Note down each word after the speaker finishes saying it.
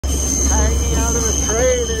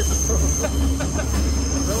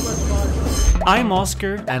I'm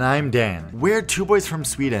Oscar. And I'm Dan. We're two boys from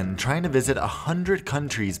Sweden trying to visit 100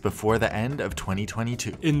 countries before the end of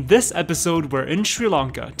 2022. In this episode, we're in Sri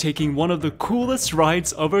Lanka, taking one of the coolest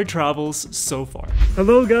rides of our travels so far.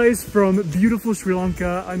 Hello guys from beautiful Sri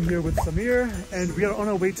Lanka. I'm here with Samir, and we are on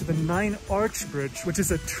our way to the 9 Arch Bridge, which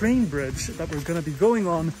is a train bridge that we're gonna be going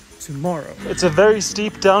on tomorrow. It's a very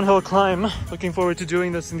steep downhill climb. Looking forward to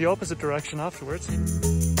doing this in the opposite direction afterwards.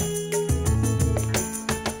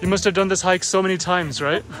 You must have done this hike so many times,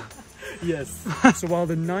 right? Yes. So while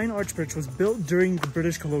the 9 Arch Bridge was built during the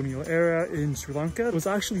British colonial era in Sri Lanka, it was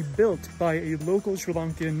actually built by a local Sri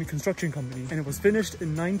Lankan construction company, and it was finished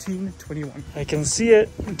in 1921. I can see it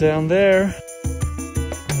down there.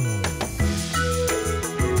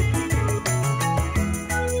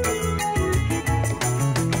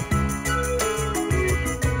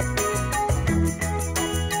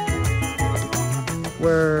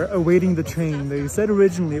 We're awaiting the train. They said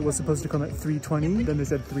originally it was supposed to come at 3:20, then they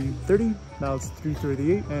said 3:30, now it's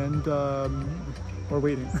 3:38, and we're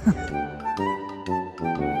waiting.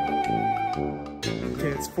 Okay,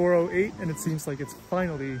 it's 4:08 and it seems like it's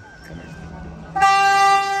finally coming.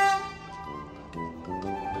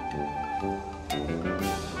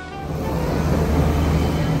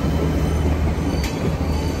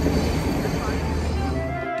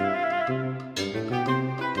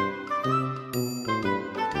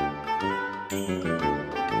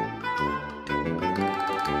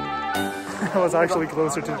 I was actually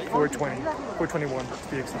closer to 4:20, 4:21 to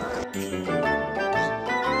be exact.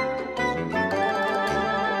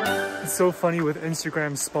 It's so funny with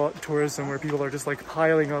Instagram spot tourism where people are just like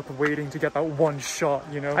piling up waiting to get that one shot,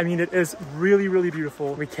 you know? I mean, it is really, really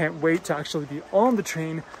beautiful. We can't wait to actually be on the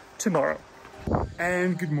train tomorrow.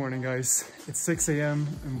 And good morning, guys. It's 6 a.m.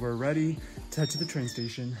 and we're ready to head to the train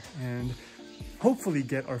station and hopefully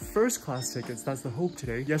get our first class tickets. That's the hope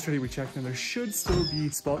today. Yesterday we checked and there should still be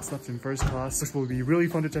spots left in first class, which will be really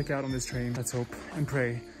fun to check out on this train. Let's hope and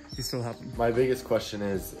pray they still happen. My biggest question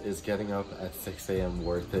is getting up at 6 a.m.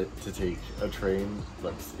 worth it to take a train?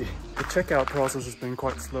 Let's see. The checkout process has been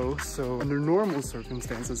quite slow, so under normal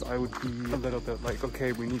circumstances I would be a little bit like,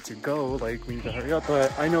 okay, we need to go, like we need to hurry up,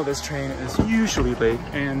 but I know this train is usually late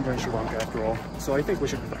and we're in Sri Lanka after all, so I think we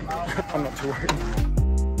should be fine. I'm not too worried.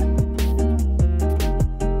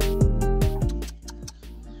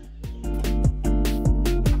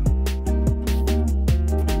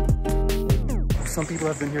 Some people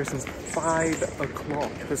have been here since 5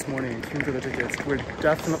 o'clock this morning, queuing for the tickets. We're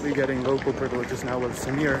definitely getting local privileges now with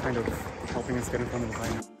Samir kind of helping us get in front of the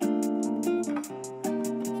line.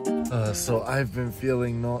 So I've been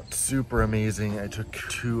feeling not super amazing. I took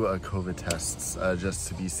 2 COVID tests just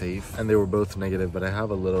to be safe, and they were both negative, but I have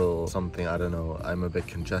a little something, I don't know. I'm a bit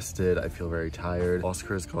congested, I feel very tired.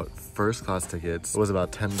 Oscar's got first class tickets. It was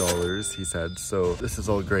about $10, he said, so this is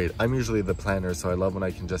all great. I'm usually the planner, so I love when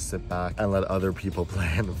I can just sit back and let other people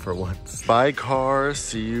plan for once. Bye car,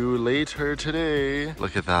 see you later today.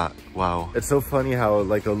 Look at that, wow. It's so funny how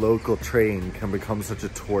like a local train can become such a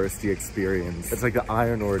touristy experience. It's like the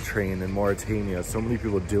iron ore train in Mauritania. So many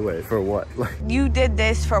people do it for what? Like, you did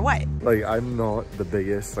this for what? Like, I'm not the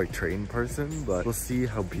biggest like train person, but we'll see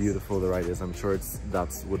how beautiful the ride is. I'm sure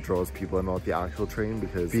that's what draws people and not the actual train,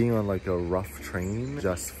 because being on like a rough train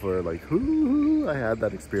just for like hoo, I had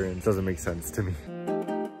that experience, doesn't make sense to me.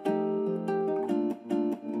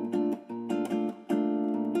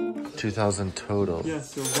 $2,000 total. Yeah,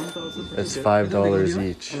 so 1,000. It's $5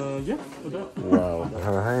 each. Yeah, about. Wow.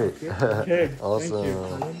 All right. Okay. Awesome.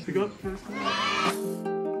 Thank you. We got first class.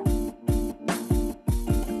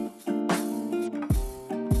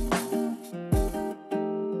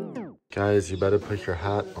 Guys, you better put your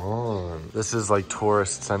hat on. This is like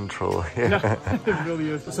tourist central. Yeah, it really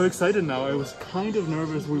is. So excited now. I was kind of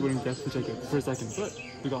nervous we wouldn't get the ticket for a second, but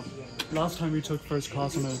we got it. Last time we took first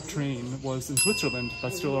class on a train was in Switzerland.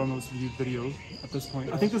 That's still our most viewed video at this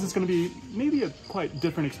point. I think this is going to be maybe a quite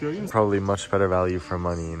different experience. Probably much better value for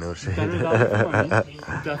money, no shade. Better value for money,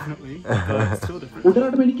 definitely, but still different.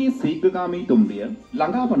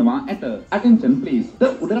 Attention please.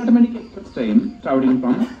 The Udaratameniki Express train traveling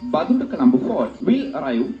from Badu to Colombo Fort will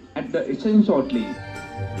arrive at the station shortly.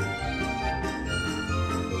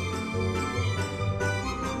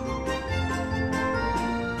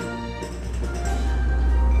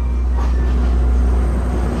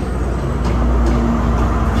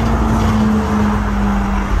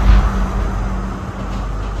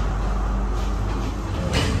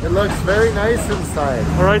 It looks very nice inside.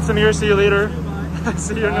 Alright, Samir, see you later.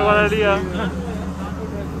 See you in Nuwara Eliya.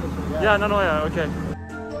 Yeah, no, yeah, okay.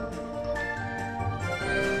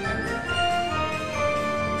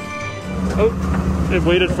 Oh. It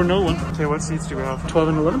waited for no one. Okay, what seats do we have? 12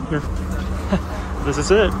 and 11? Here. This is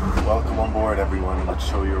it. Welcome on board, everyone. Let's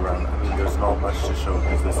show you around. I mean, there's not much to show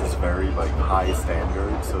because this is very like high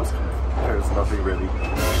standard, so there's nothing really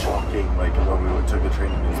shocking like when we took a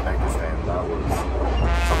train in Uzbekistan. That was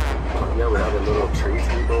something. Yeah, we have a little tray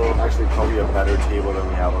table. Actually, probably a better table than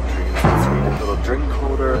we have on trains in Sweden. A little drink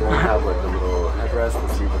holder, and we have like the little headrest,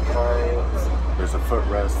 the sleeping times. There's a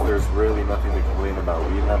footrest. There's really nothing to complain about.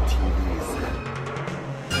 We even have TVs.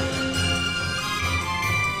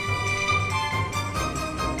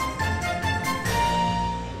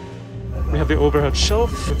 We have the overhead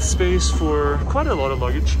shelf with space for quite a lot of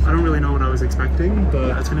luggage. I don't really know what I was expecting,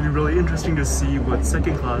 but it's going to be really interesting to see what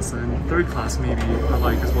second class and third class maybe are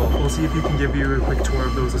like as well. We'll see if we can give you a quick tour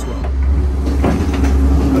of those as well.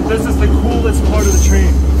 But this is the coolest part of the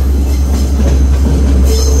train.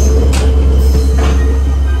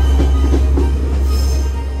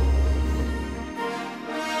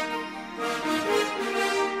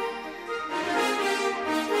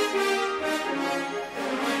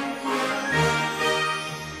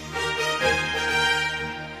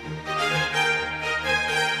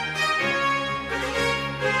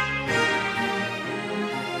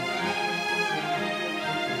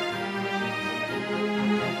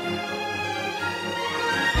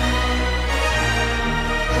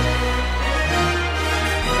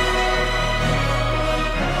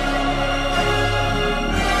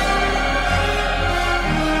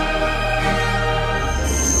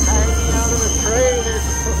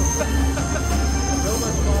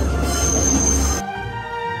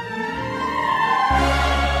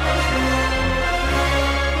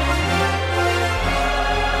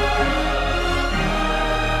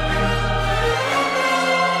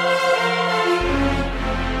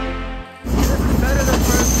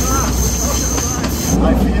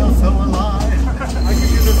 I feel so alive. I could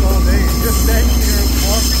do this all day. Just standing here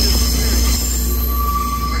watching this experience.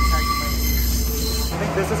 I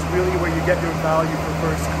think this is really where you get your value for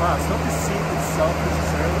first class. Not the seat itself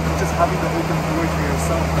necessarily, but just having the open door to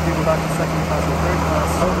yourself. If you go back to second class or third class,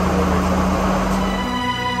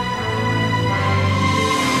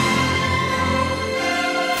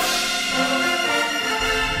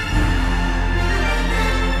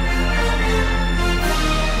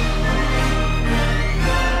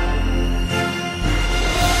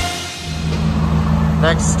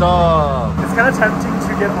 Next stop. it's kind of tempting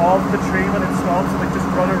to get off the train when it stops and like just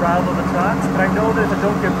run around on the tracks, but I know that if I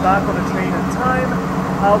don't get back on the train in time,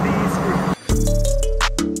 I'll be screwed.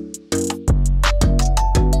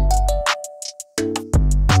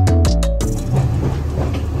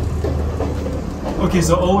 Okay,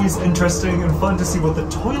 so always interesting and fun to see what the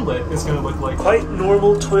toilet is going to look like. Quite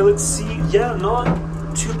normal toilet seat. Yeah, not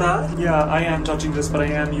too bad. Yeah, I am touching this, but I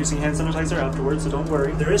am using hand sanitizer afterwards, so don't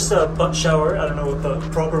worry. There is a butt shower. I don't know what the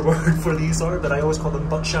proper word for these are, but I always call them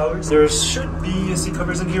butt showers. There should be seat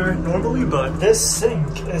covers in here normally, but this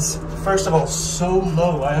sink is, first of all, so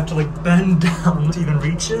low. I have to like bend down to even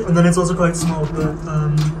reach it. And then it's also quite small, but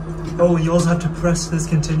oh, you also have to press this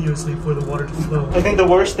continuously for the water to flow. I think the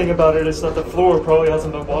worst thing about it is that the floor probably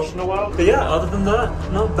hasn't been washed in a while. But yeah, other than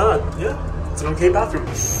that, not bad. Yeah, it's an okay bathroom.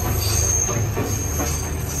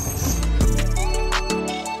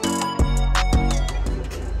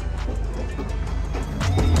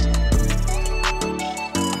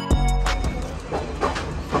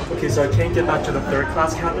 Okay, so I can't get back to the third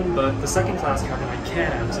class cabin, but the second class cabin I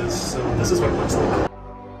can access, so this is what it looks like.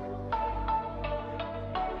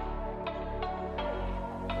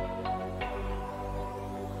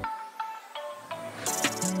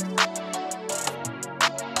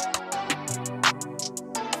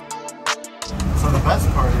 So the best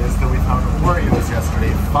part is that we found Oreos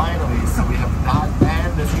yesterday, finally, so we have that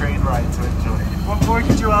and this train ride to enjoy. What more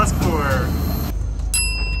could you ask for?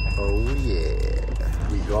 Oh yeah.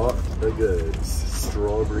 We got the goods.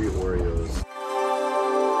 Strawberry Oreos.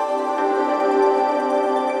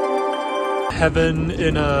 Heaven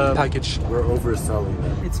in a package. We're overselling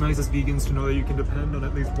them. It's nice as vegans to know that you can depend on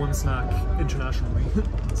at least one snack internationally.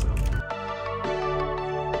 So.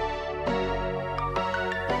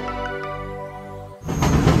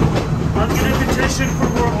 I'm gonna petition for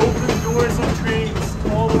more open doors on trains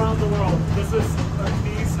all around the world. This is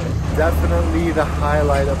amazing. Definitely the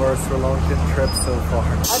highlight of our Sri Lankan trip so far.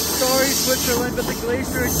 I'm sorry, Switzerland, but the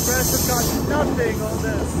Glacier Express has got nothing on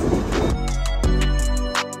this.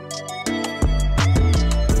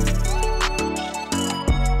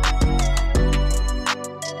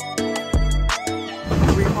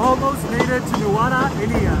 We almost made it to Nuwara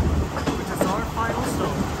Eliya, which is our final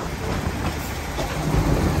stop.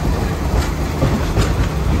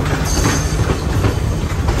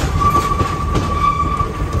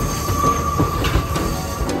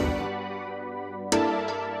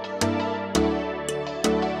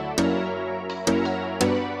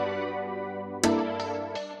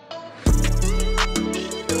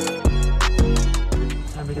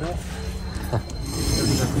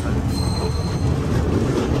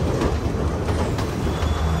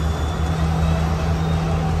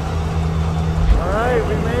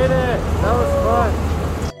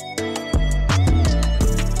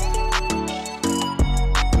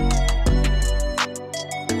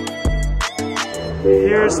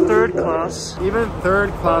 Here's third class. Even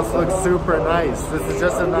third class looks super nice. This is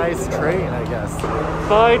just a nice train, I guess.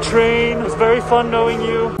 Bye train, it was very fun knowing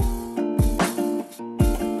you.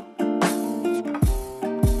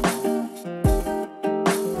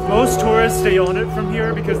 Most tourists stay on it from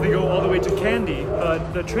here because they go all the way to Kandy,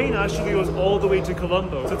 but the train actually goes all the way to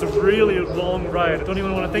Colombo. So it's a really long ride. I don't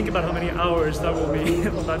even want to think about how many hours that will be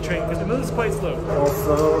on that train because it moves quite slow.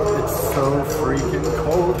 Also, it's so freaking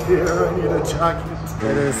cold here. I need a jacket.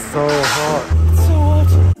 It is so hot. It's so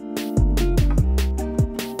hot.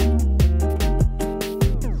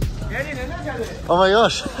 Oh my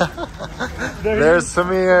gosh. There's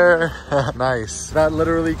Samir. Nice. That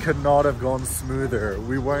literally could not have gone smoother.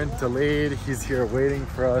 We weren't delayed. He's here waiting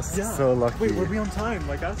for us. Yeah. So lucky. Wait, were we on time?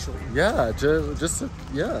 Like actually? Yeah, just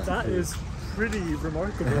yeah. That is pretty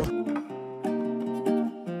remarkable.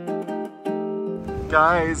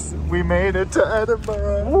 Guys, we made it to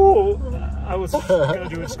Edinburgh. Whoa! I was gonna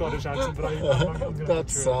do a Scottish accent, but I'm gonna That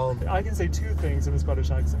sound. I can say two things in a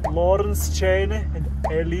Scottish accent. Lawrence Chain and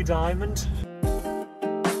Early Diamond.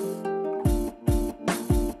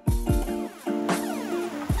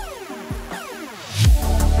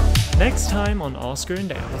 Next time on Oskar and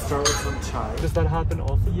Dan. Let's start with some chai. Does that happen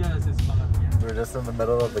often? Yes, it's fun. We're just in the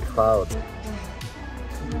middle of the clouds.